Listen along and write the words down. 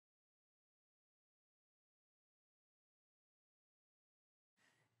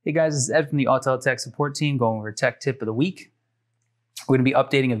Hey guys, this is Ed from the Autel Tech Support Team going over Tech Tip of the Week. We're going to be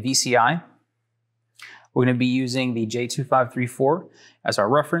updating a VCI. We're going to be using the J2534 as our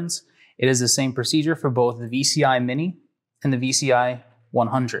reference. It is the same procedure for both the VCI Mini and the VCI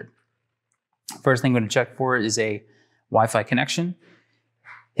 100. First thing I'm going to check for is a Wi-Fi connection.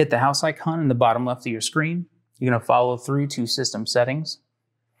 Hit the house icon in the bottom left of your screen. You're going to follow through to System Settings.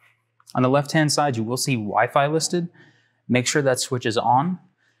 On the left-hand side, you will see Wi-Fi listed. Make sure that switch is on.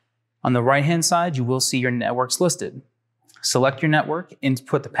 On the right-hand side, you will see your networks listed. Select your network,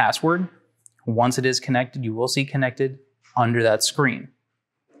 input the password. Once it is connected, you will see connected under that screen.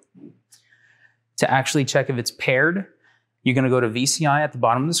 To actually check if it's paired, you're going to go to VCI at the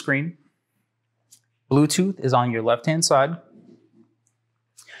bottom of the screen. Bluetooth is on your left-hand side.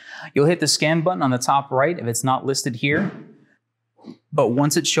 You'll hit the scan button on the top right if it's not listed here. But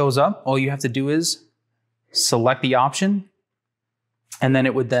once it shows up, all you have to do is select the option, and then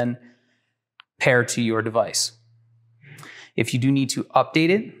it would then pair to your device. If you do need to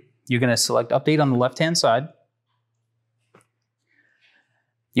update it, you're going to select Update on the left-hand side.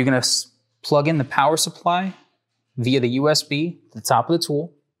 You're going to plug in the power supply via the USB at the top of the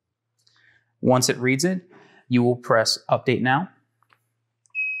tool. Once it reads it, you will press Update Now.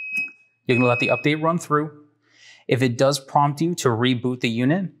 You're going to let the update run through. If it does prompt you to reboot the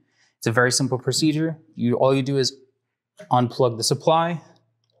unit, it's a very simple procedure. All you do is unplug the supply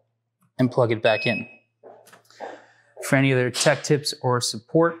and plug it back in. For any other tech tips or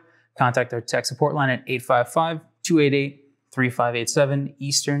support, contact our tech support line at 855-288-3587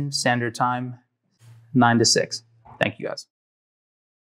 Eastern Standard Time, 9 to 6. Thank you guys.